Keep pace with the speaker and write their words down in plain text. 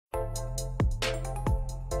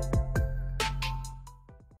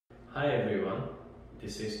Hi everyone,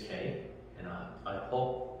 this is Kay, and I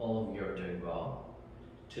hope all of you are doing well.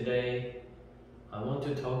 Today, I want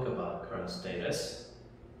to talk about current status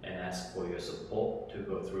and ask for your support to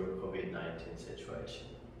go through COVID-19 situation.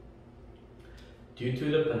 Due to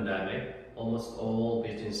the pandemic, almost all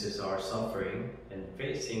businesses are suffering and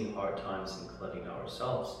facing hard times, including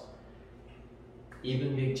ourselves.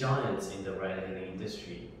 Even big giants in the ride-hailing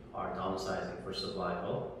industry are downsizing for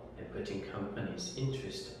survival and putting companies'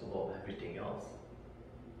 interest above everything else.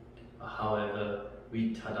 However,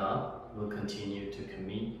 we Tada will continue to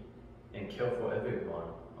commit and care for everyone,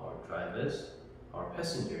 our drivers, our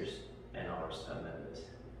passengers, and our staff members.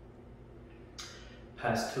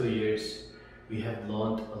 Past 2 years, we have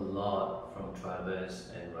learned a lot from drivers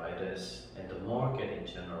and riders and the market in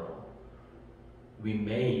general. We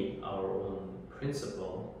made our own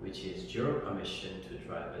principle, which is zero commission to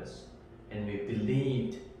drivers, and we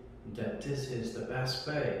believed that this is the best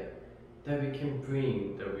way that we can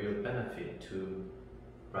bring the real benefit to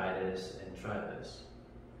riders and drivers.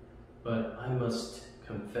 But I must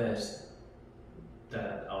confess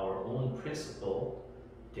that our own principle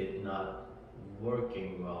did not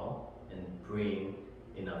working well and bring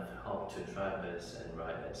enough help to drivers and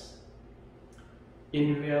riders.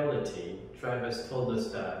 In reality, drivers told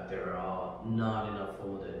us that there are not enough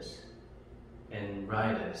orders, and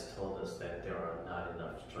riders told us that there are not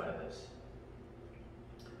enough drivers.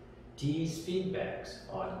 These feedbacks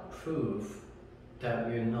are the proof that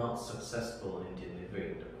we are not successful in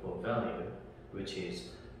delivering the core value, which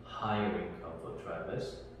is higher income for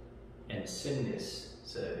drivers and seamless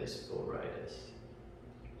service for riders.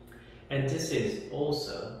 And this is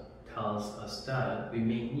also tells us that we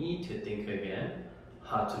may need to think again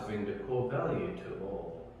how to bring the core value to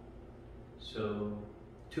all. So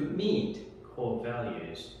to meet core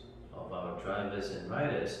values of our drivers and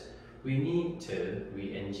riders, we need to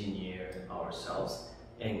re-engineer ourselves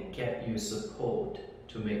and get your support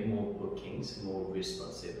to make more bookings, more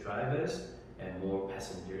responsive drivers, and more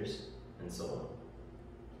passengers, and so on.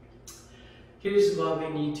 Here's what we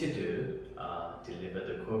need to do, deliver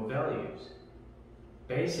the core values.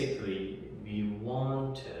 Basically, we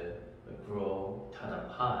want to grow Tada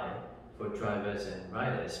Pie for drivers and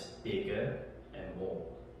riders bigger and more.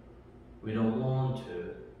 We don't want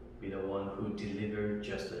to be the one who deliver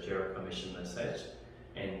just a zero commission message,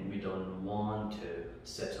 and we don't want to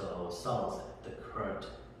settle ourselves at the current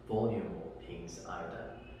volume of pings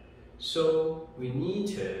either. So we need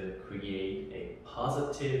to create a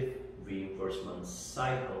positive reinforcement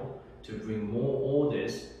cycle to bring more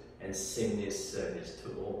orders and seamless service to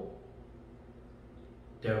all.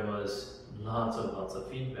 There was lots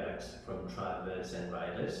of feedbacks from drivers and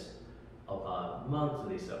riders about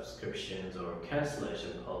monthly subscriptions or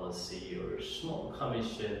cancellation policy or small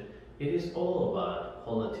commission. It is all about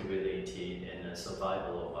quality related and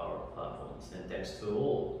survival of our platforms, and thanks to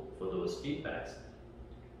all for those feedbacks.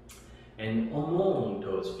 And among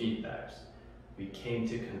those feedbacks, we came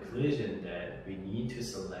to conclusion that we need to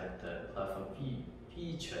select the platform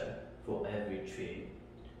feature for every trip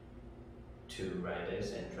to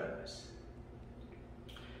riders and drivers.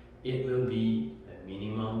 It will be a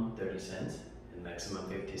minimum 30 cents and maximum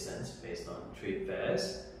 50 cents based on trip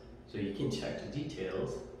fares. So you can check the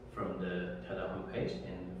details from the Tada homepage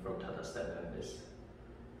and from Tada staff members.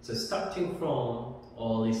 So starting from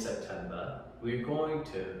early September, we're going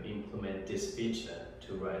to implement this feature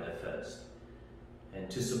to rider first. And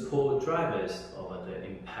to support drivers over the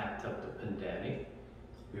impact of the pandemic,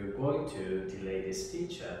 we're going to delay this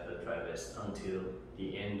feature for drivers until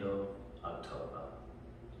the end of October.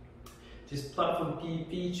 This platform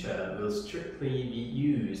feature will strictly be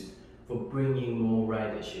used for bringing more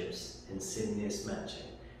riderships and seamless matching,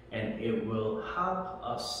 and it will help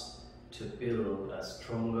us to build a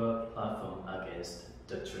stronger platform against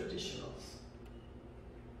the traditionals.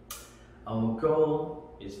 Our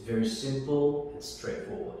goal is very simple and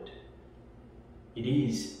straightforward. It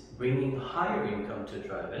is bringing higher income to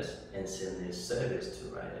drivers and seamless service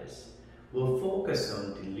to riders. We'll focus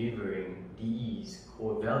on delivering these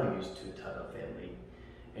core values to Tada family,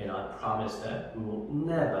 and I promise that we will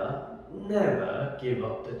never give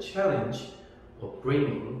up the challenge of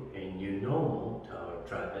bringing a new normal to our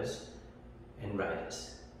drivers and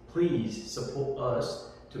riders. Please support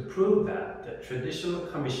us to prove that the traditional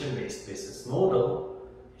commission-based business model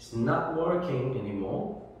is not working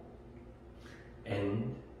anymore,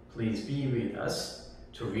 and please be with us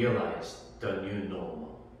to realize the new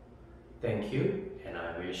normal. Thank you, and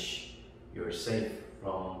I wish you're safe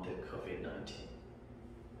from the COVID-19.